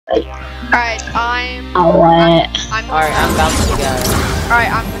Alright, I'm Alright, I'm bouncing again. Alright,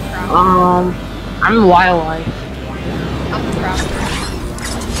 I'm the crafter. I'm wildlife. I'm the crafter.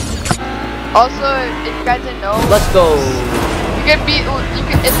 Also, if you guys didn't know, Let's go. you can in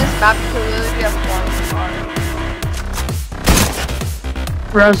this map you can literally be a farm car.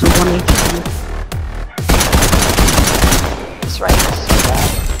 Rose 1 HP. That's right, it's so bad.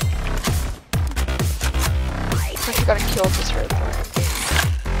 I just gotta kill this right there.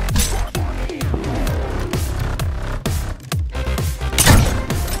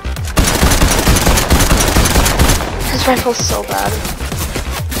 This rifle's so bad.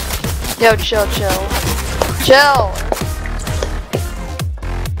 Yo, chill. Chill!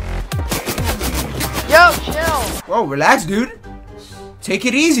 Yo, chill! Whoa, relax, dude. Take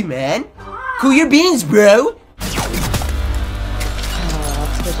it easy, man. Cool your beans, bro.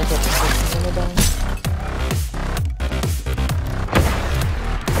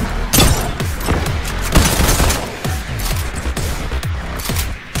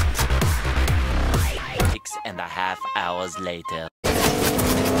 Hours later.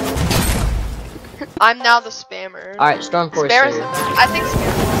 I'm now the spammer. Alright, Storm Force. I think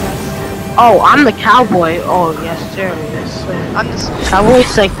spammer. Oh, I'm the cowboy. Oh, yes, sir. Yes, sir. I'm the spammer.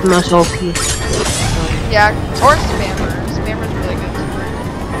 Cowboy's like the most OP. Yeah, or spammer. Spammer's really good.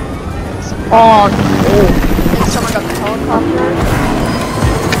 Oh, And someone got the helicopter.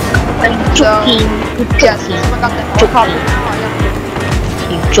 I'm So, joking. yes, someone got the helicopter.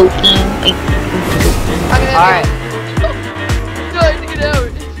 I'm joking. Alright. No, I have to get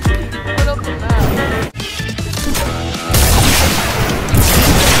out. Put up the map.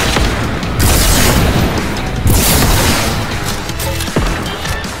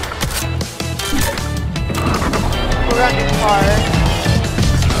 We're on your car.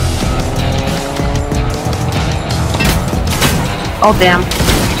 Oh, damn.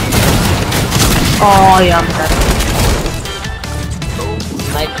 Oh, yeah, I'm dead.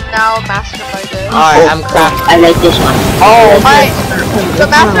 Now masterminded. Alright, I'm crafting. I like this one. Oh, Alright, so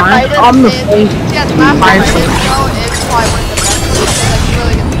masterminded I'm the is, yes, masterminded, you know, is probably one of the best ones. Like, you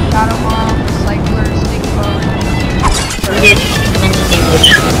really get the shadow bomb, cycler, snake phone.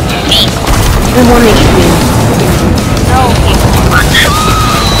 I want HP. No.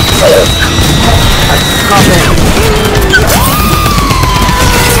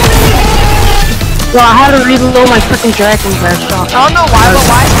 Well, I had to reload my freaking dragon breath shot. I don't know why, but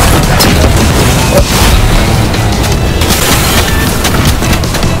why?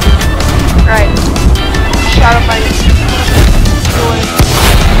 Right. Shadow fight.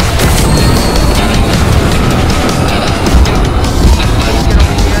 Let's get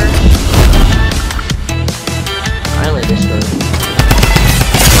over here. Finally destroyed.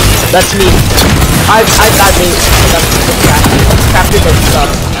 That's me. I've got me. Crafted that stuff.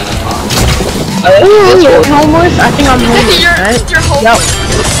 Oh, you're homeless? I think I'm homeless, right? You're homeless. Yep.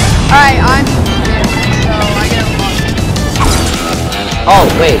 Alright, I'm spam, so I get a lot. Oh,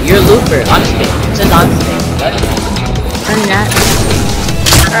 wait, you're Looper. I'm spam. It says I'm spam. What? Turn that.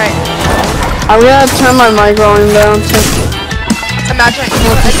 Alright. I'm gonna turn my mic volume down too. Imagine I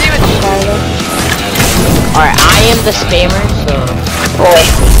didn't even try it. Alright, I am the spammer, so...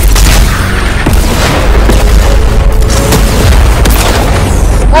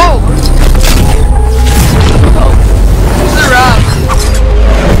 Whoa! Who's the rock?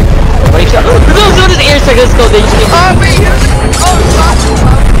 What are you talking about? No, this air circle is called. Oh, wait,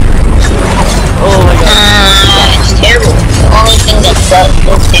 oh my god. It's terrible. The only thing that does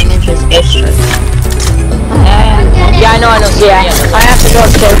damage is air strike. Yeah, I know. Yeah, I have to go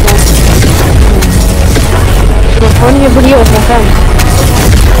upstairs now. I'm recording a video with my friend.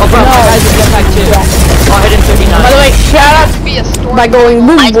 Oh, bro, my guy's a jetpack too. Oh, I hit him 39. By the way, shout out to be a storm by going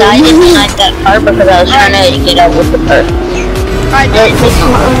boom. I died inside that car because I was trying to get out with the car. Alright, I'm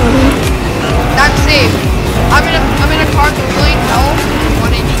safe. I'm in a car with really health.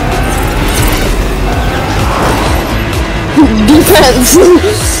 180. Defense.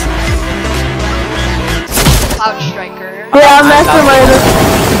 Cloud striker. Yeah, mastermind.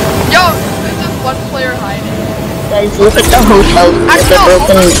 Yo, there's just one player hiding. Guys, look at the hotel. It's a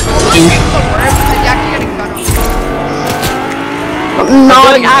broken engine. No,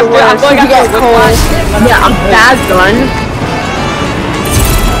 I'm going to get cold. Yeah, a bad gun.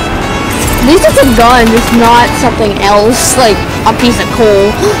 At least it's a gun, it's not something else, like a piece of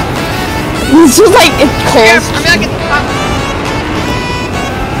coal. It's just like, it's coal. I'm gonna get the top.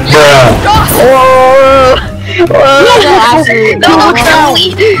 Oh! No, kill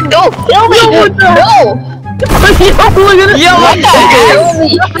me! No, kill me! No! Yo, what the hell?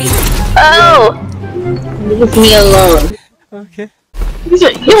 Oh! Leave me alone. Okay. Yo,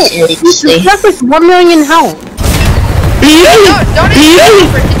 this 1 million health. Don't even go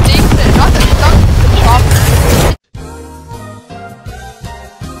for